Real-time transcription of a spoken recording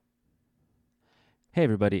Hey,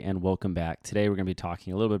 everybody, and welcome back. Today, we're going to be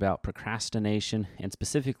talking a little bit about procrastination and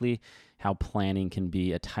specifically how planning can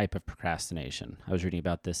be a type of procrastination. I was reading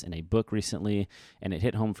about this in a book recently, and it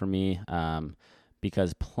hit home for me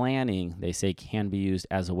because planning, they say, can be used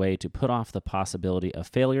as a way to put off the possibility of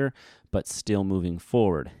failure, but still moving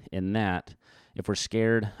forward. In that, if we're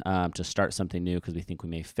scared to start something new because we think we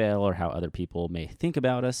may fail or how other people may think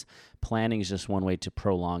about us, planning is just one way to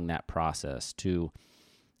prolong that process, to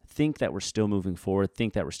think that we're still moving forward,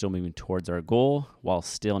 think that we're still moving towards our goal while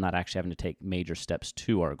still not actually having to take major steps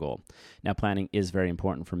to our goal. Now, planning is very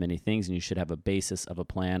important for many things, and you should have a basis of a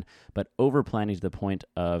plan, but over planning to the point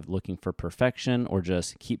of looking for perfection or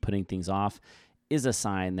just keep putting things off is a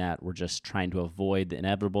sign that we're just trying to avoid the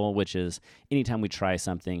inevitable, which is anytime we try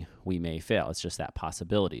something, we may fail. It's just that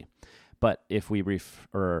possibility. But if we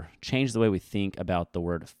change the way we think about the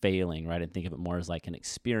word failing, right, and think of it more as like an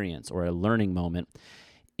experience or a learning moment,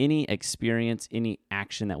 any experience, any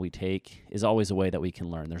action that we take is always a way that we can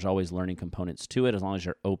learn. There's always learning components to it as long as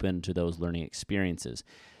you're open to those learning experiences.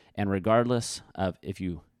 And regardless of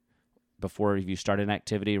before you start an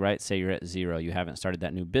activity, right, say you're at zero, you haven't started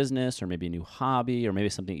that new business or maybe a new hobby or maybe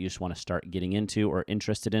something you just want to start getting into or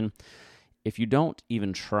interested in. If you don't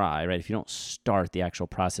even try, right, if you don't start the actual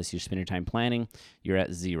process, you spend your time planning, you're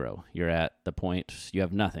at zero. You're at the point you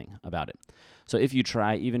have nothing about it. So if you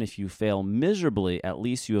try, even if you fail miserably, at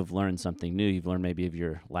least you have learned something new. You've learned maybe of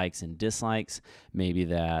your likes and dislikes, maybe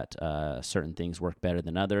that certain things work better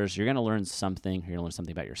than others. You're going to learn something. You're going to learn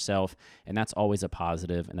something about yourself, and that's always a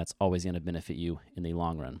positive, and that's always going to benefit you in the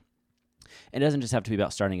long run. It doesn't just have to be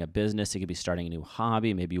about starting a business. It could be starting a new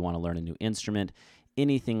hobby. Maybe you want to learn a new instrument.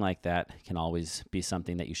 Anything like that can always be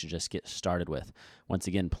something that you should just get started with. Once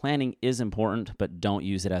again, planning is important, but don't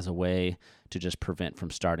use it as a way to just prevent from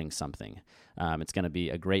starting something. It's going to be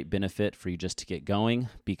a great benefit for you just to get going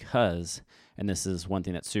because, and this is one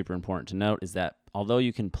thing that's super important to note, is that although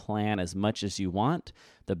you can plan as much as you want,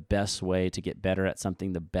 the best way to get better at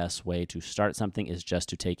something, the best way to start something is just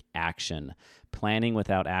to take action. Planning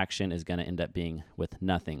without action is going to end up being with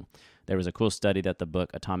nothing. There was a cool study that the book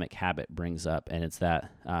Atomic Habit brings up, and it's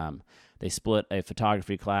that they split a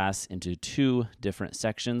photography class into two different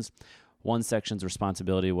sections. One section's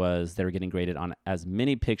responsibility was they were getting graded on as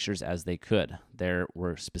many pictures as they could. They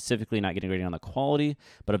were specifically not getting graded on the quality,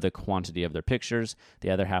 but of the quantity of their pictures.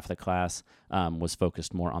 The other half of the class was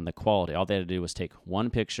focused more on the quality. All they had to do was take one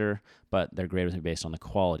picture, but their grade was based on the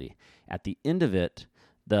quality. At the end of it,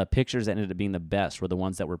 the pictures that ended up being the best were the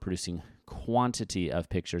ones that were producing quantity of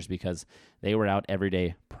pictures because they were out every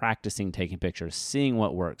day practicing taking pictures, seeing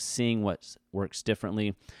what works, seeing what works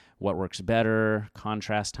differently, what works better,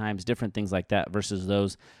 contrast times, different things like that, versus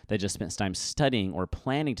those that just spent time studying or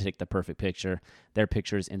planning to take the perfect picture. Their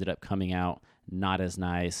pictures ended up coming out not as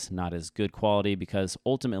nice, not as good quality, because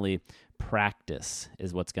ultimately practice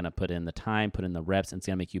is what's going to put in the time, put in the reps, and it's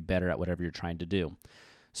going to make you better at whatever you're trying to do.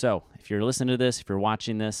 So if you're listening to this, if you're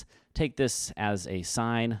watching this, take this as a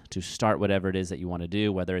sign to start whatever it is that you want to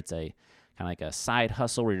do, whether it's a kind of like a side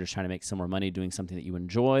hustle where you're just trying to make some more money doing something that you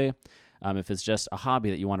enjoy, if it's just a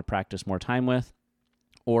hobby that you want to practice more time with,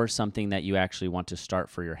 or something that you actually want to start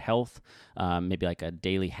for your health, maybe like a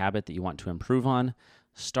daily habit that you want to improve on.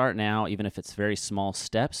 Start now, even if it's very small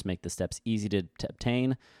steps. Make the steps easy to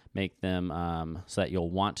obtain. Make them so that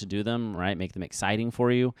you'll want to do them, right? Make them exciting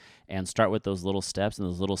for you. And start with those little steps, and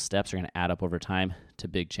those little steps are going to add up over time to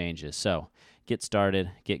big changes. So get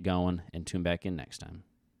started, get going, and tune back in next time.